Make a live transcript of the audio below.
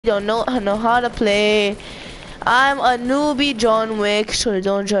don't know how to play. I'm a newbie John Wick, so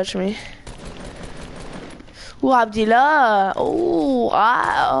don't judge me. Ooh, Abdillah. Oh,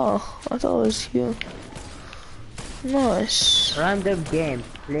 wow. I thought it was you. Nice. Random game.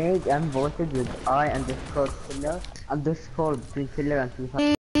 Playing unvaulted with I_filler_ between filler and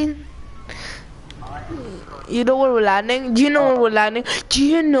 2000. You know where we're landing? Do you know where we're landing? Do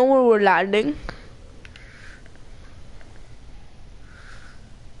you know where we're landing?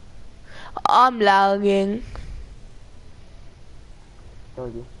 I'm lagging.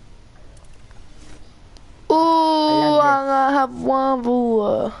 Told you. Ooh, I'm gonna have one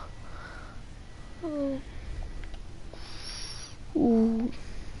viewer. Ooh.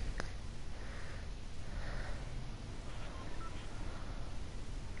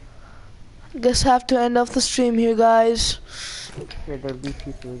 Guess I have to end off the stream here, guys. Yeah, there'll be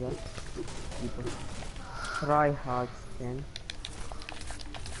people there. People. Try hard skin.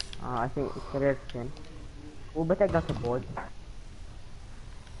 I think it's a rare skin. Oh, but I got a board.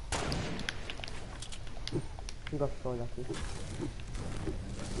 You got so lucky.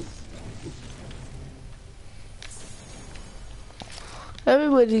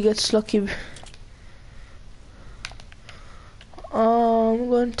 Everybody gets lucky. I'm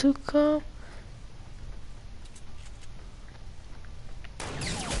going to come.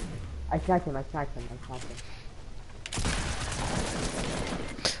 I sniped him.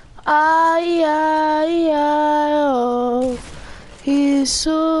 Ay, oh, he's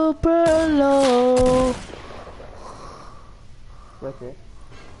super low. Wait.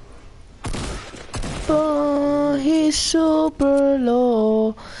 Oh, he's super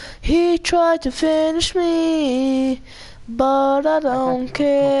low. He tried to finish me, but I don't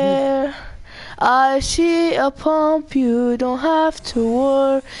care. I see a pump, you don't have to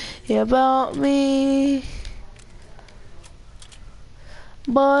worry about me.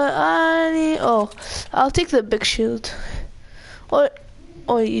 But I need, I'll take the big shield. Do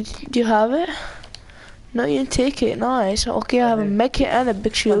you have it? No, you didn't take it, nice. Okay, I have a mech kit and a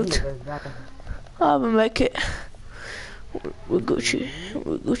big shield. I have a mech kit. We're Gucci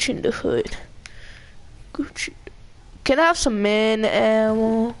in the hood. Gucci. Can I have some man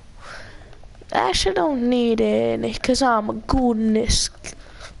ammo? I actually don't need any, cause I'm a good in this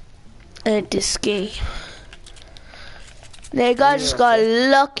game. That guy just got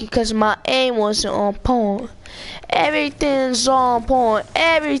lucky cause my aim wasn't on point. Everything's on point.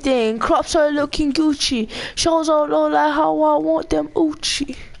 Everything. Crops are looking Gucci. Shows all like how I want them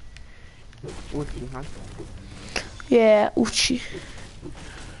Uchi. Uchi, huh? Yeah, Uchi.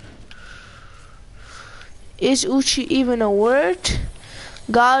 Is Uchi even a word?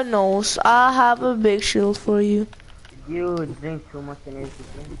 God knows. I have a big shield for you. You drink too much energy.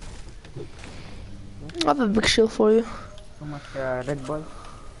 I have a big shield for you. Too much Red Bull.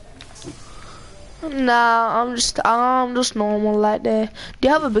 Nah, I'm just normal like that. Do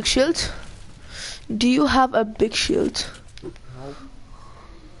you have a big shield? Do you have a big shield? No.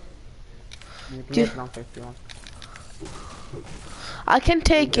 You can get long if you want. I can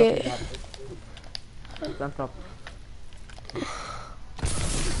take it. Don't stop.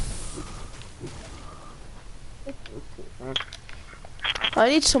 I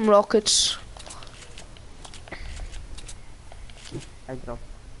need some rockets. I dropped.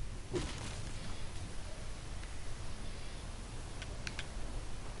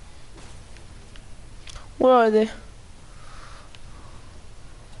 Where are they?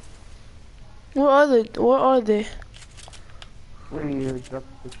 Where are they? Where are they? Where you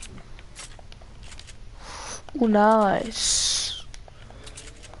dropped it? Oh, nice.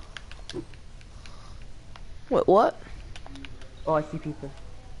 Wait, what? Oh, I see people.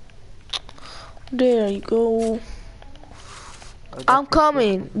 There you go. Oh, I'm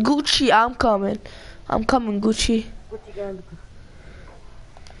coming. Gucci, I'm coming. I'm coming, Gucci.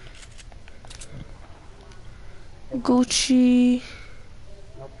 Gucci.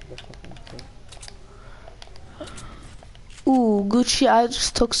 Ooh, Gucci, I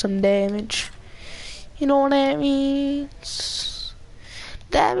just took some damage. You know what that means?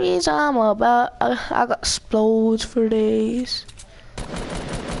 That means I got explodes for days.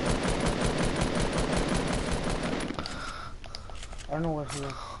 I don't know where he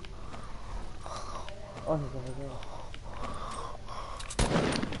is. Oh, he's over there.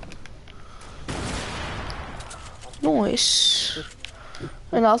 Nice.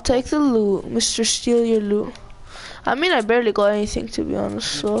 And I'll take the loot, Mr. Steal your loot. I mean, I barely got anything, to be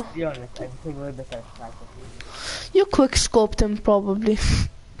honest, so. To be honest, I think we're better sniper. You quick scoped him, probably.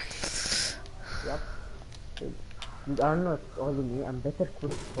 Yep. I don't know, it's only me. I'm better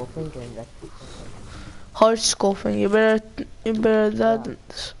quick scoping than that. hard scoping. You better that.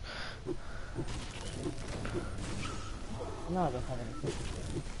 No, I don't have anything.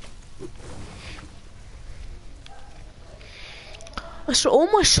 I swear, all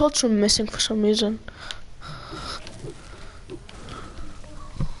my shots were missing for some reason.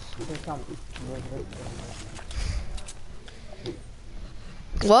 There's some.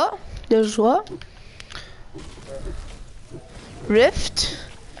 What? There's what? Rift?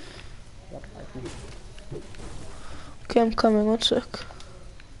 Yep, I see. Okay, I'm coming. 1 sec.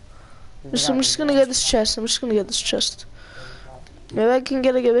 I'm just gonna get this chest. I'm just gonna get this chest. Maybe I can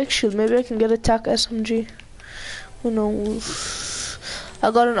get a big shield. Maybe I can get a TAC SMG. Who knows?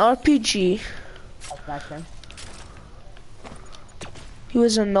 I got an RPG. He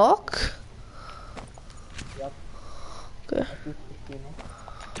was a knock? Yep. Okay.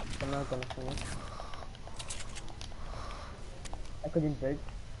 I'm not gonna finish. I couldn't build.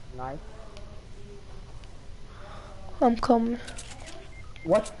 Nice. I'm coming.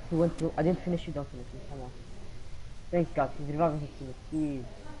 What? He went through. I didn't finish you, don't finish me. Come on. Thanks God, he's reviving his team. Please.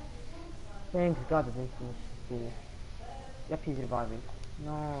 Thanks God I didn't finish his team. Yep, he's reviving.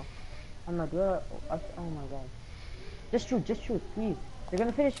 No. I'm not doing it. Oh my God. Just shoot, please. They're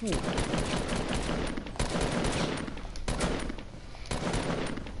gonna finish me.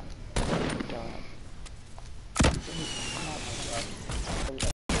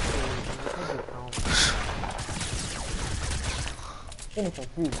 Finish him,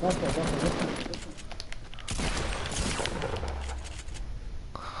 please. Don't play.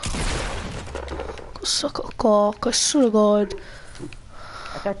 Suck a cock, I swear to God.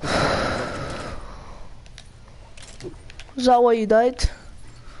 I tried to Is that why you died?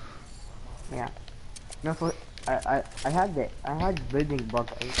 yeah. No, for I had building bug.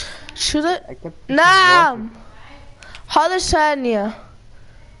 Should I? I kept Nam! هذا ثانية.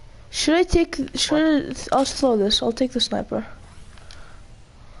 Should I take? I'll throw this. I'll take the sniper.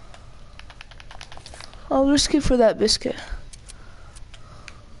 I'll risk it for that biscuit.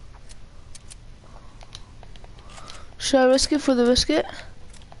 Should I risk it for the biscuit?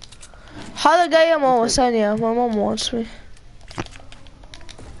 هذا جاي ماما ثانية. My mom wants me.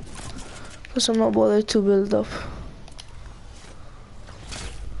 Because I'm not bothered to build up.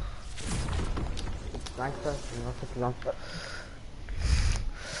 I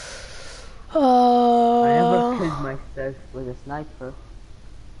never killed myself with a sniper,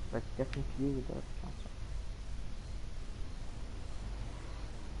 but definitely with a transfer.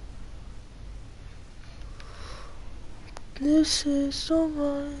 This is so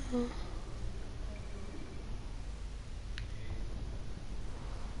much.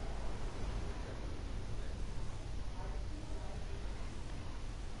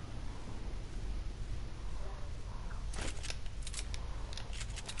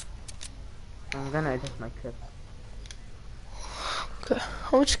 I'm gonna adjust my clips. Okay,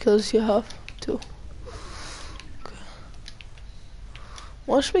 how much kills do you have? 2. Okay.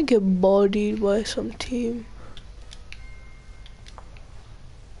 Watch me get bodied by some team.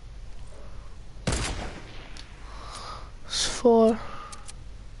 It's 4.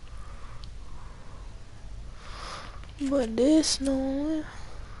 But this no.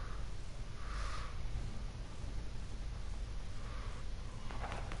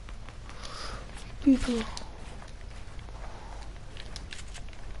 People.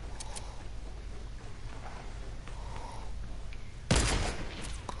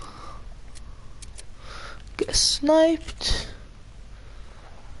 Get sniped.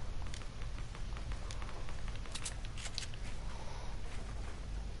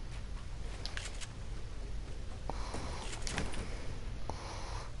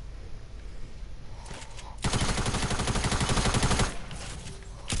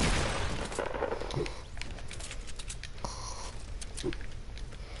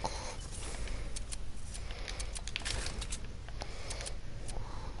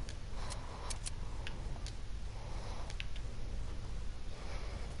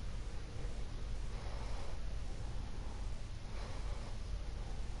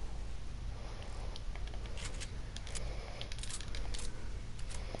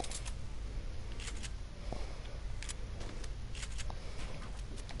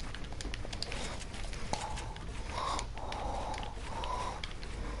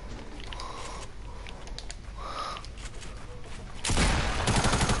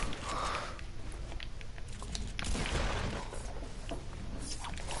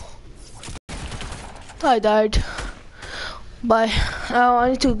 I died. Bye. Now I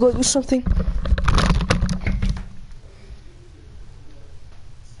need to go do something.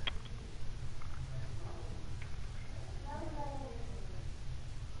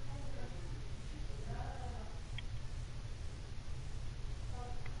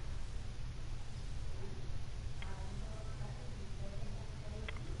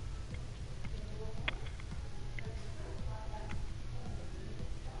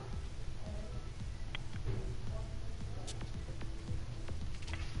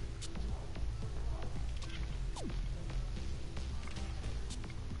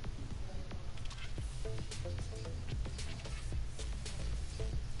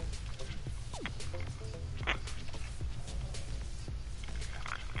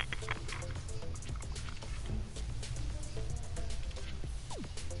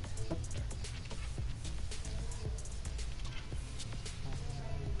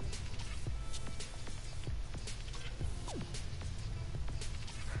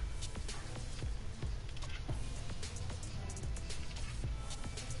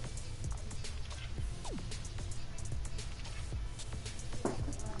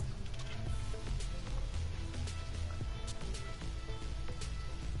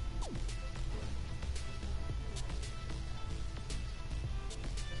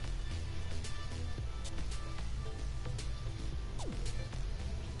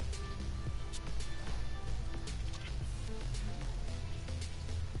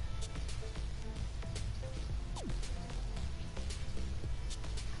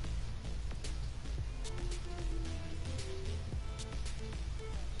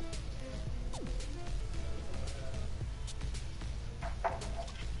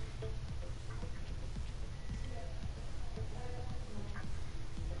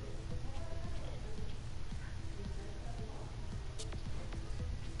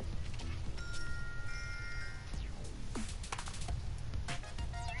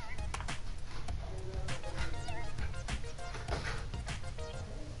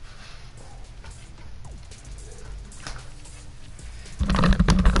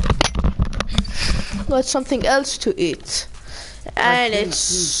 got something else to eat. And it's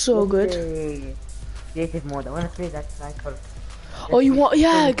so good. Creative mode. I wanna play that sniper. Oh, you want? Show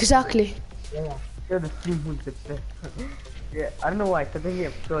Yeah, the exactly. yeah. Show the stream who's the best. Yeah, I don't know why. Suddenly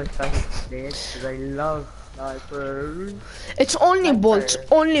I'm so excited to play it because I love snipers. It's only bolts,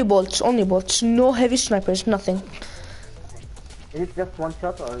 Sniper. only bolts, only bolts. No heavy snipers, nothing. Is it just one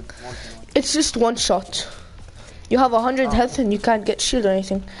shot or one to one? It's just one shot. You have 100 Oh, health and you can't get shield or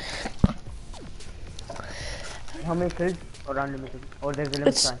anything. how many kills or unlimited? Or there's a limit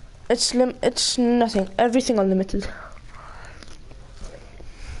It's time? it's nothing. Everything unlimited.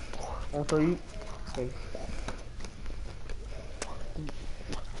 Also, you okay?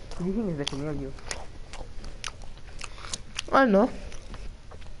 Who do you think is better, me or you? I don't know.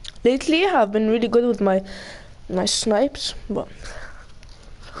 Lately, I've been really good with my snipes, but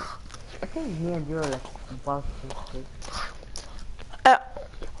I think me and you are like boss. uh,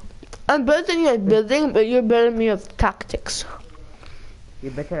 I'm better than you at building, but you're better than me at tactics.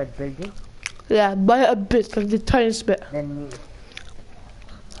 You're better at building Yeah, by a bit, like the tiniest bit. than me.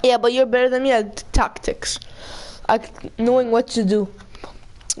 Yeah, but you're better than me at tactics, like knowing what to do.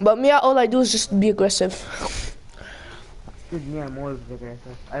 But me, all I do is just be aggressive. Dude, me, I'm always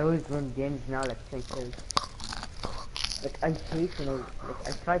aggressive. I always win games now like 10 kills. Like I hate, you know, like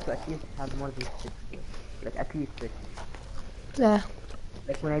I try to at least have more than 6 kills. Like at least 6. Yeah.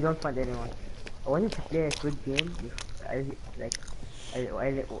 Like when I don't find anyone. I wanted to play a good game. I like I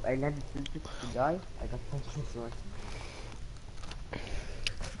landed to die. I got 10 kills once.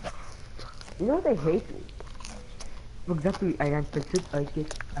 You know what I hate? For example, I land tilted, I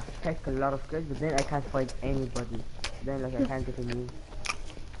get attack a lot of kills, but then I can't find anybody. Then like I can't get a new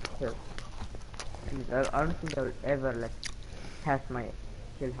kill. I don't think I will ever like pass my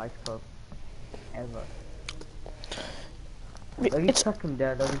kill high score. Ever. Are you It's stuck in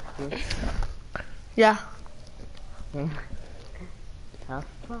there, don't you? yeah. Have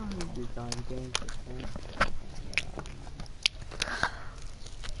fun design games.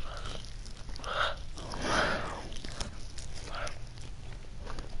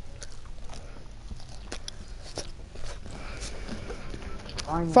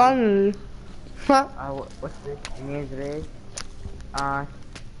 Fun. Huh? What's this? Image race. Uh,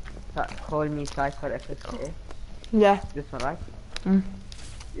 call me Cypher FSA. Yeah. This one, right? Mm.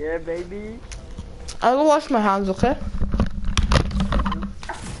 Yeah, baby. I'll go wash my hands, okay?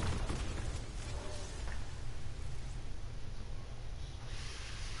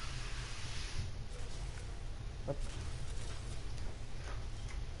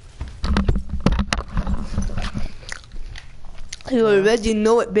 You already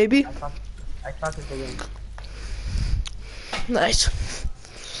know it, baby. I started the game. Nice.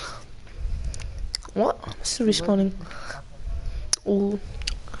 What? I'm still respawning. Oh.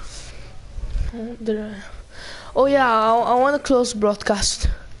 Oh, did I? Oh yeah, I want to close broadcast.